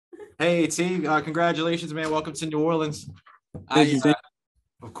Hey T, congratulations, man! Welcome to New Orleans. Thank I, you. Thank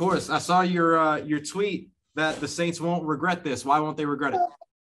of course, I saw your tweet that the Saints won't regret this. Why won't they regret it?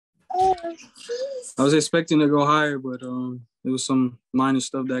 I was expecting to go higher, but there was some minor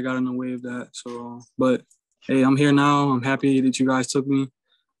stuff that got in the way of that. So, but hey, I'm here now. I'm happy that you guys took me,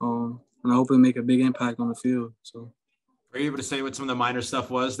 and I hope to make a big impact on the field. So, Are you able to say what some of the minor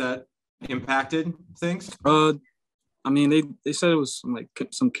stuff was that impacted things? I mean, they said it was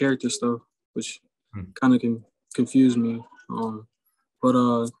some character stuff, which Hmm. kind of confused me.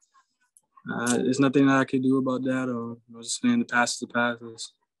 But there's nothing that I could do about that. I was just saying the past is the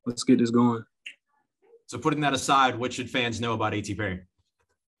past. Let's get this going. So putting that aside, what should fans know about A.T. Perry?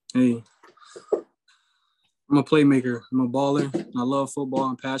 Hey, I'm a playmaker. I'm a baller. I love football.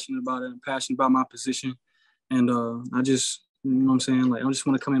 I'm passionate about it. I'm passionate about my position. And I just, you know what I'm saying? Like, I just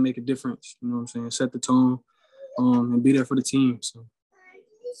want to come and make a difference. You know what I'm saying? Set the tone and be there for the team. So.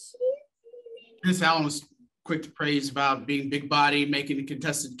 Chris Allen was quick to praise about being big body, making the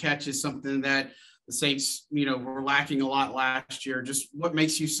contested catches, something that the Saints, were lacking a lot last year. Just what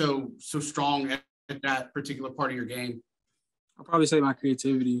makes you so strong at that particular part of your game? I'll probably say my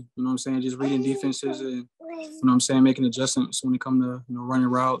creativity, you know what I'm saying? Just reading defenses and, you know what I'm saying, making adjustments when it comes to, running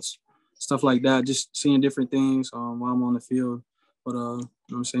routes, stuff like that, just seeing different things while I'm on the field. But, you know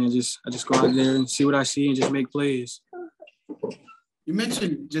what I'm saying, I just go out there and see what I see and just make plays. You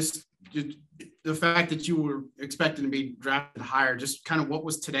mentioned just the fact that you were expecting to be drafted higher, just kind of what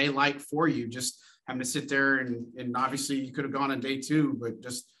was today like for you, just having to sit there and obviously you could have gone on day two, but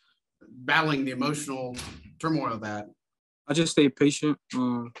just battling the emotional turmoil of that. I just stayed patient.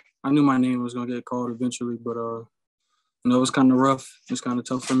 I knew my name was going to get called eventually, but, it was kind of rough. It was kind of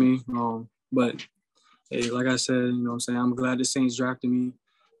tough for me. But, hey, like I said, you know what I'm saying, I'm glad the Saints drafted me.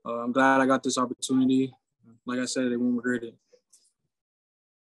 I'm glad I got this opportunity. Like I said, they won't regret it.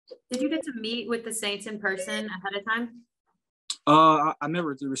 Did you get to meet with the Saints in person ahead of time? I met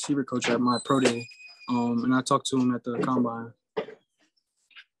with the receiver coach at my pro day, and I talked to him at the combine.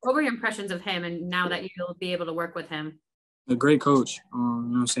 What were your impressions of him, and now that you'll be able to work with him? A great coach. You know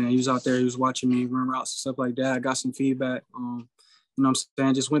what I'm saying? He was out there. He was watching me run routes and stuff like that. I got some feedback. You know what I'm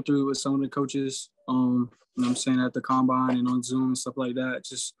saying? Just went through with some of the coaches, you know what I'm saying, at the combine and on Zoom and stuff like that.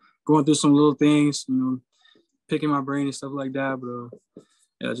 Just going through some little things, picking my brain and stuff like that. But,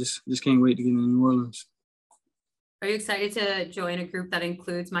 yeah, just can't wait to get into New Orleans. Are you excited to join a group that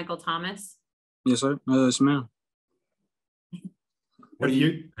includes Michael Thomas? Yes, sir. Yes, ma'am. Have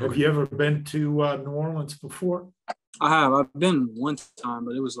you ever been to New Orleans before? I have. I've been one time,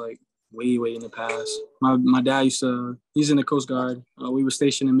 but it was like way in the past. My dad he's in the Coast Guard. We were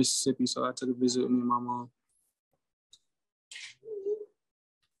stationed in Mississippi, so I took a visit with me and my mom.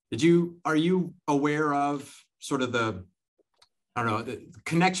 Are you aware of sort of the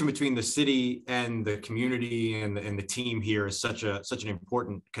connection between the city and the community and the team here is such an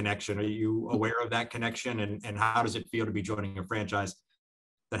important connection? Are you aware of that connection, and how does it feel to be joining a franchise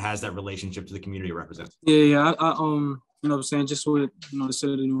that has that relationship to the community it represents? Yeah. I you know what I'm saying, just with, the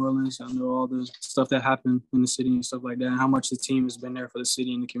city of New Orleans, I know all the stuff that happened in the city and stuff like that, and how much the team has been there for the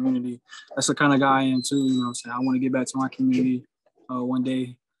city and the community. That's the kind of guy I am too, you know what I'm saying? I want to get back to my community one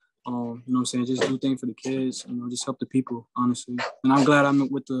day. You know what I'm saying, just do things for the kids, just help the people, honestly. And I'm glad I'm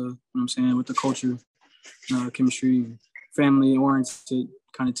with the, with the culture, chemistry, family-oriented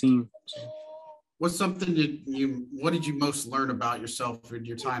kind of team. So. What's something what did you most learn about yourself in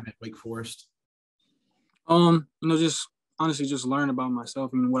your time at Wake Forest? Just honestly just learn about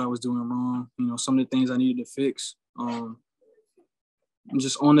myself and what I was doing wrong, some of the things I needed to fix. And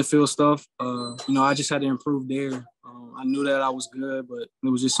just on the field stuff, I just had to improve there. I knew that I was good, but it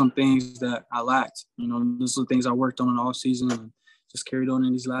was just some things that I lacked. Those are the things I worked on in the off season and just carried on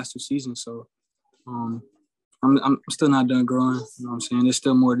in these last two seasons. So I'm still not done growing. You know what I'm saying? There's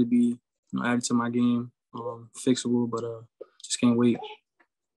still more to be added to my game, fixable, but just can't wait.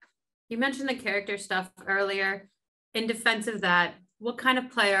 You mentioned the character stuff earlier. In defense of that, what kind of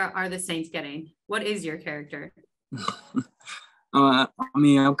player are the Saints getting? What is your character? I'm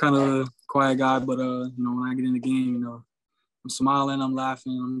kind of a quiet guy, but, when I get in the game, I'm smiling, I'm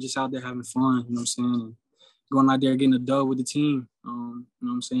laughing, I'm just out there having fun, you know what I'm saying? And going out there getting a dub with the team, you know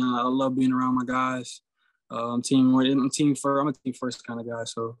what I'm saying? I love being around my guys. I'm a team first kind of guy,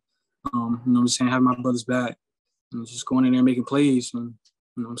 so, you know what I'm saying, having my brothers back and just going in there and making plays and,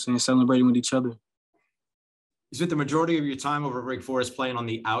 you know what I'm saying, celebrating with each other. You spent the majority of your time over at Wake Forest playing on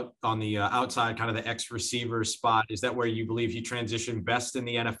the outside, kind of the X receiver spot. Is that where you believe you transition best in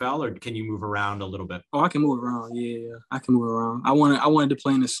the NFL, or can you move around a little bit? Oh, I can move around. Yeah, I can move around. I wanted to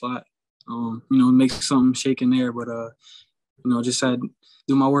play in the slot, make something shake in there. But just had to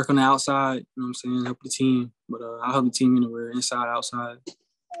do my work on the outside, you know what I'm saying, help the team. But I'll help the team anywhere, inside, outside.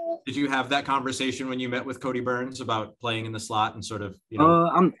 Did you have that conversation when you met with Cody Burns about playing in the slot and sort of,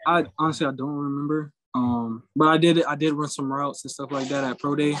 I honestly, I don't remember. But I did run some routes and stuff like that at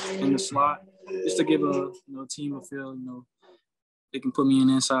Pro Day in the slot, just to give a team a feel, they can put me in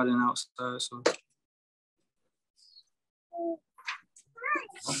inside and outside. So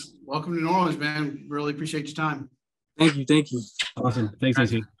welcome to New Orleans, man. Really appreciate your time. Thank you. Awesome. Thanks,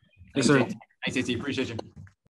 AC. Yes, sir. Thanks, AT. Appreciate you.